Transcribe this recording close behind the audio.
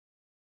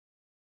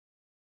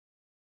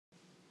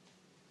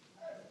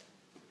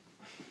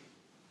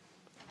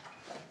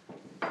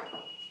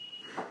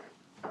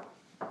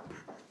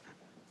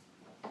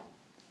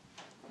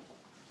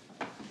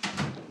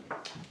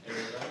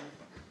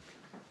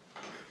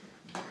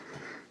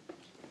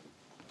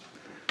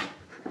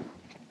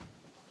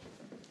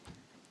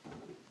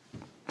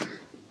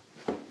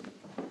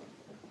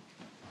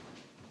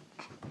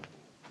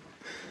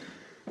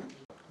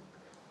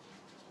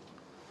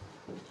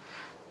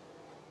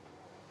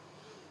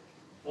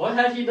What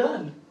had he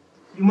done?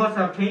 You must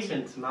have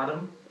patience,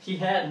 madam. He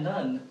had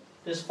none.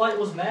 His flight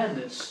was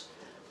madness.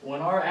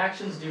 When our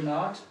actions do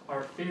not,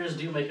 our fears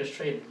do make us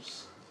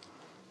traitors.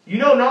 You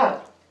know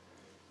not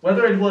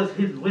whether it was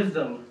his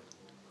wisdom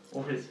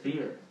or his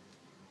fear.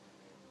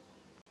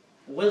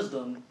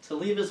 Wisdom, to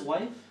leave his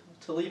wife,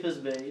 to leave his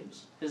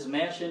babes, his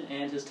mansion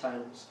and his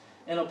titles,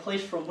 in a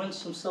place from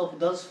whence himself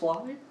does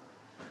fly?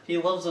 He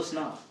loves us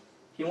not.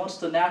 He wants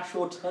the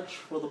natural touch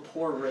for the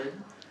poor red,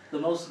 the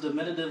most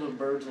diminutive of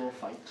birds will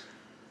fight.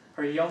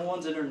 Her young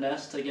ones in her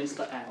nest against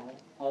the owl,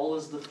 all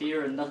is the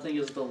fear and nothing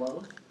is the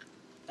love.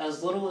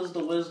 As little is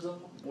the wisdom,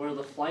 where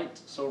the flight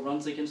so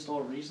runs against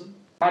all reason.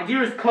 My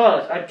dearest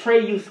cuz, I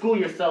pray you school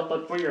yourself,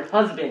 but for your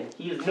husband.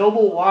 He is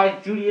noble,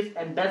 wise, Judius,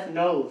 and best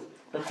knows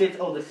the fits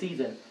of the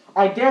season.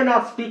 I dare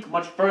not speak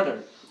much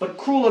further, but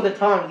cruel are the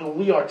times when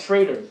we are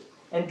traitors,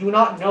 and do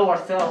not know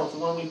ourselves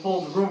when we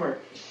hold rumor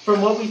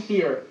from what we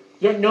fear,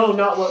 yet know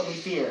not what we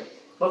fear,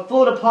 but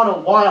float upon a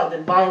wild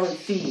and violent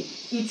sea,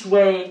 each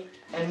way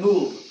and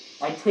move.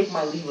 I take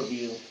my leave of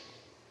you.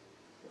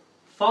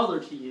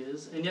 Fathered he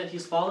is, and yet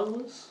he's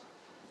fatherless?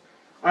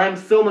 I am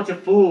so much a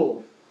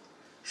fool.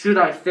 Should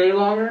I stay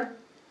longer?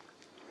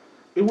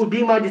 It would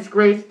be my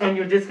disgrace and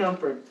your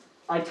discomfort.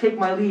 I take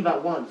my leave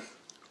at once.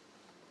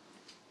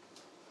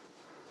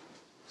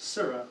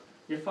 Sirrah,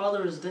 your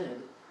father is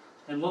dead,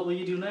 and what will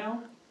you do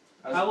now?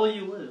 How will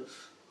you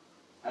live?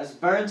 As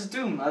birds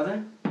do,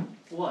 mother.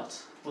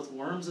 What, with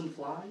worms and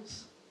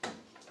flies?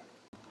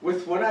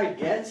 With what I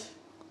get,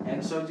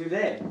 and so do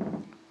they.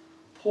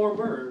 Poor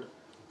bird,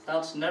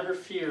 thou'st never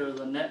fear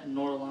the net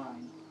nor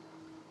line,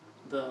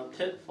 the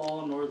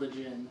pitfall nor the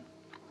gin.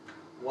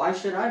 Why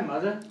should I,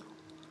 mother?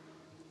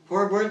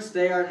 Poor birds,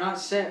 they are not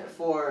set,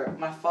 for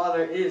my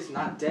father is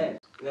not dead.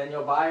 Then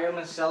you'll buy him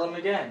and sell him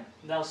again.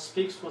 Thou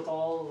speakst with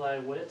all thy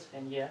wit,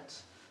 and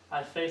yet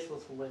I faith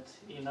with wit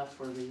enough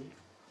for thee.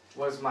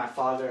 Was my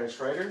father a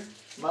traitor,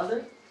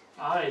 mother?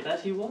 Aye,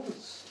 that he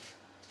was.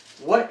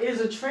 What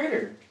is a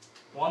traitor?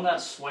 One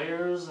that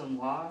swears and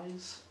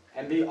lies.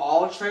 And be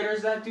all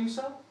traitors that do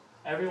so?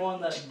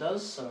 Everyone that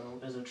does so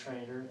is a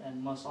traitor,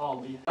 and must all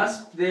be.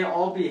 Must they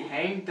all be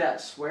hanged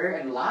that swear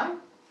and lie?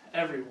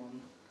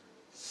 Everyone.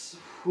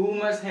 Who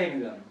must hang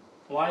them?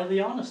 Why, the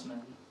honest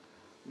men.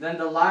 Then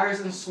the liars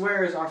and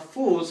swearers are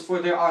fools,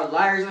 for there are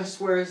liars and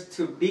swearers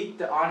to beat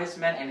the honest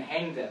men and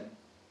hang them.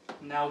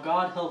 Now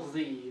God help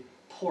thee,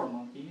 poor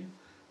monkey,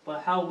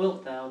 but how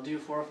wilt thou do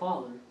for a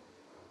father?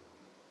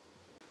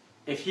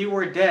 If he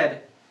were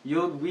dead,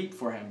 you'd weep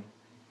for him.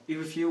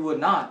 If you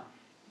would not,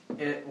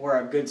 it were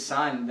a good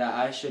sign that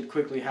I should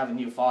quickly have a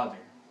new father.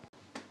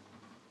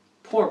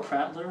 Poor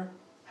prattler,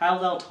 how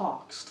thou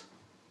talk'st.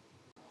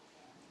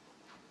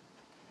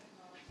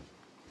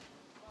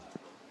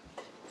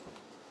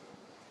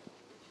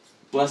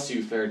 Bless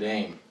you, fair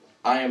dame.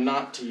 I am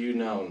not to you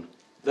known,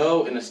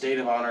 though in a state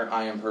of honor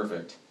I am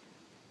perfect.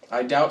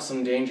 I doubt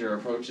some danger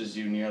approaches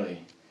you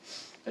nearly.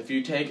 If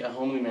you take a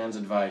homely man's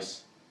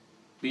advice,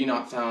 be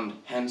not found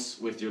hence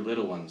with your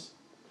little ones.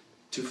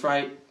 To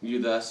fright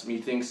you thus,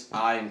 methinks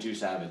I am too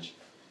savage.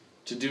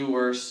 To do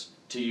worse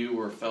to you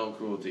were fell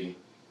cruelty,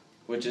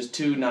 which is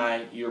too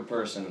nigh your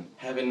person.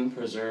 Heaven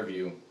preserve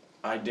you.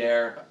 I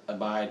dare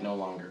abide no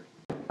longer.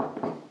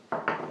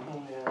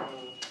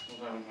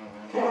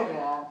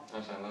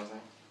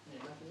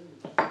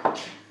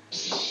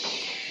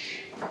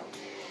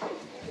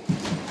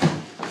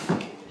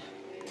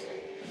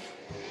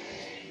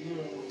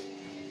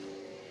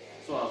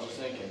 So I was just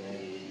thinking,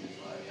 maybe we could just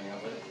like hang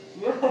out later.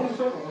 Yeah,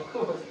 sure, of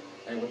course.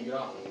 Hey, when you get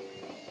off.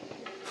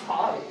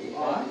 Hi.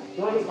 What?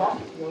 You want to get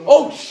coffee?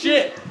 Oh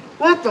shit!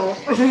 What the?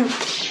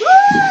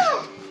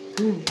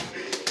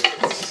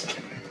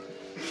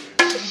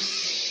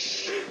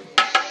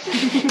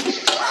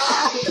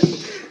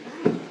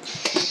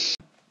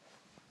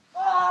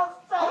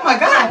 Oh my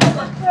god! Oh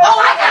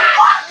my god!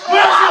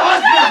 Where's your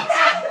husband?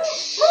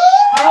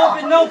 I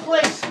hope in no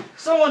place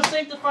someone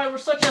sanctified where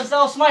such as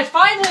thou might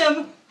find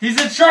him. He's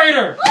a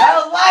traitor!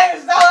 Thou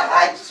liars! Thou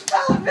hast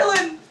foul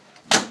villain!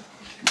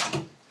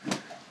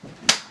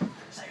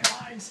 Say your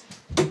lines.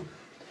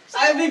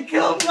 I have been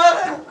killed,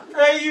 mother!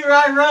 Pray you,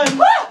 I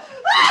run!